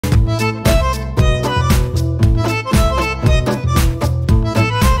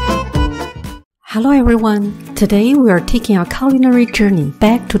Hello everyone! Today we are taking a culinary journey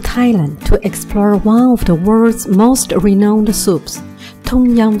back to Thailand to explore one of the world's most renowned soups, Tom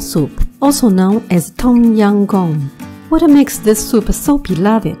Yum soup, also known as Tom Yum Goong. What makes this soup so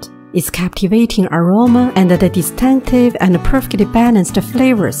beloved? Its captivating aroma and the distinctive and perfectly balanced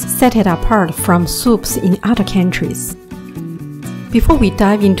flavors set it apart from soups in other countries. Before we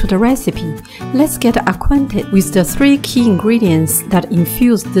dive into the recipe, let's get acquainted with the three key ingredients that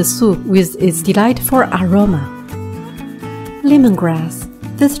infuse this soup with its delightful aroma. Lemongrass.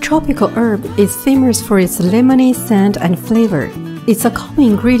 This tropical herb is famous for its lemony scent and flavor. It's a common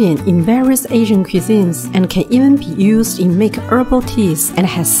ingredient in various Asian cuisines and can even be used in make herbal teas and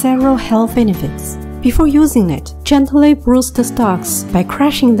has several health benefits. Before using it, gently bruise the stalks by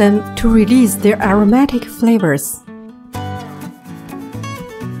crushing them to release their aromatic flavors.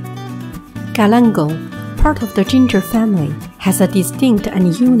 Galangal, part of the ginger family, has a distinct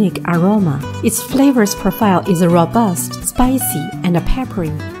and unique aroma. Its flavors profile is robust, spicy, and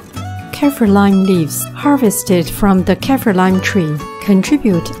peppery. Kaffir lime leaves, harvested from the kaffir lime tree,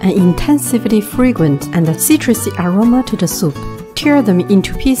 contribute an intensively fragrant and citrusy aroma to the soup. Tear them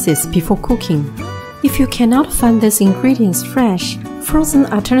into pieces before cooking. If you cannot find these ingredients fresh, frozen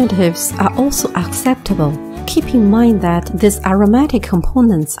alternatives are also acceptable. Keep in mind that these aromatic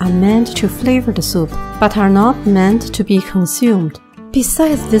components are meant to flavor the soup, but are not meant to be consumed.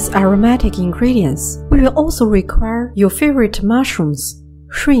 Besides these aromatic ingredients, we will also require your favorite mushrooms,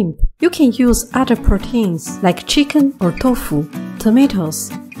 shrimp. You can use other proteins like chicken or tofu,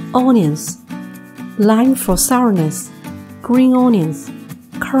 tomatoes, onions, lime for sourness, green onions,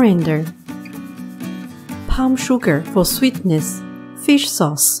 coriander, palm sugar for sweetness, fish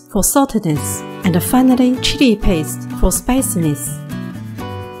sauce for saltiness, and finally chili paste for spiciness.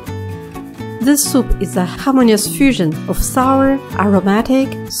 This soup is a harmonious fusion of sour,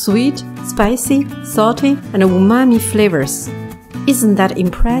 aromatic, sweet, spicy, salty, and umami flavors. Isn't that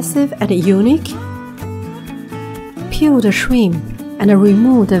impressive and unique? Peel the shrimp and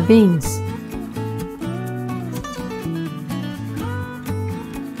remove the veins.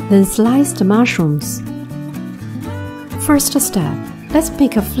 Then slice the mushrooms. First step, let's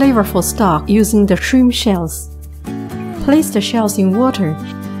make a flavorful stock using the shrimp shells. Place the shells in water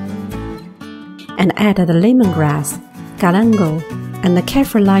and add the lemongrass, galangal, and the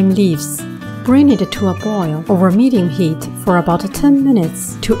kaffir lime leaves. Bring it to a boil over medium heat for about 10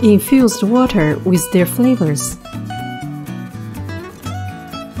 minutes to infuse the water with their flavors.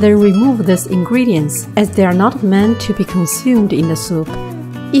 Then remove these ingredients as they are not meant to be consumed in the soup.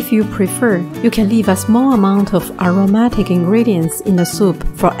 If you prefer, you can leave a small amount of aromatic ingredients in the soup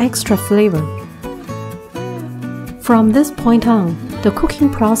for extra flavor. From this point on, the cooking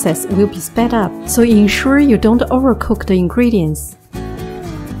process will be sped up, so ensure you don't overcook the ingredients.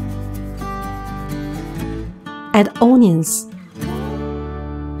 Add onions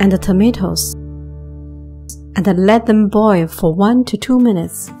and the tomatoes and let them boil for 1 to 2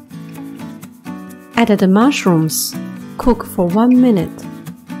 minutes. Add the mushrooms, cook for 1 minute.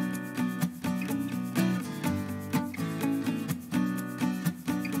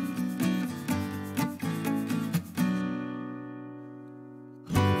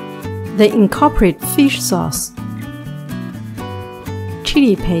 Then incorporate fish sauce,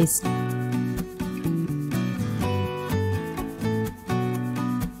 chili paste,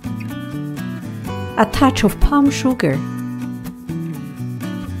 a touch of palm sugar,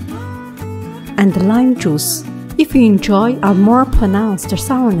 and lime juice. If you enjoy a more pronounced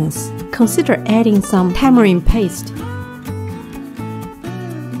sourness, consider adding some tamarind paste.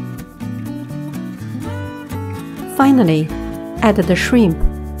 Finally, add the shrimp.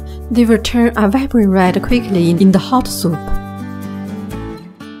 They will turn a vibrant red quickly in the hot soup.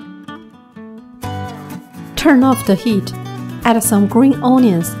 Turn off the heat. Add some green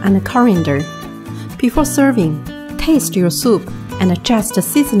onions and coriander. Before serving, taste your soup and adjust the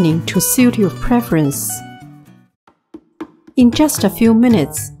seasoning to suit your preference. In just a few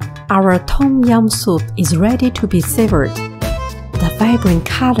minutes, our Tom Yum soup is ready to be savored. The vibrant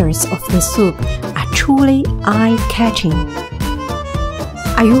colors of the soup are truly eye-catching.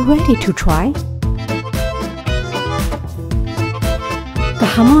 Are you ready to try? The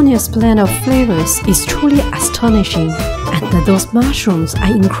harmonious blend of flavors is truly astonishing, and those mushrooms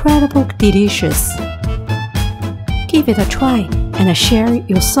are incredibly delicious. Give it a try and share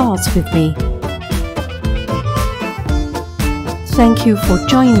your thoughts with me. Thank you for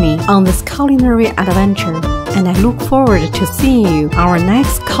joining me on this culinary adventure, and I look forward to seeing you on our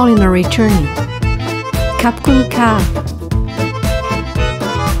next culinary journey. Khap khun ka!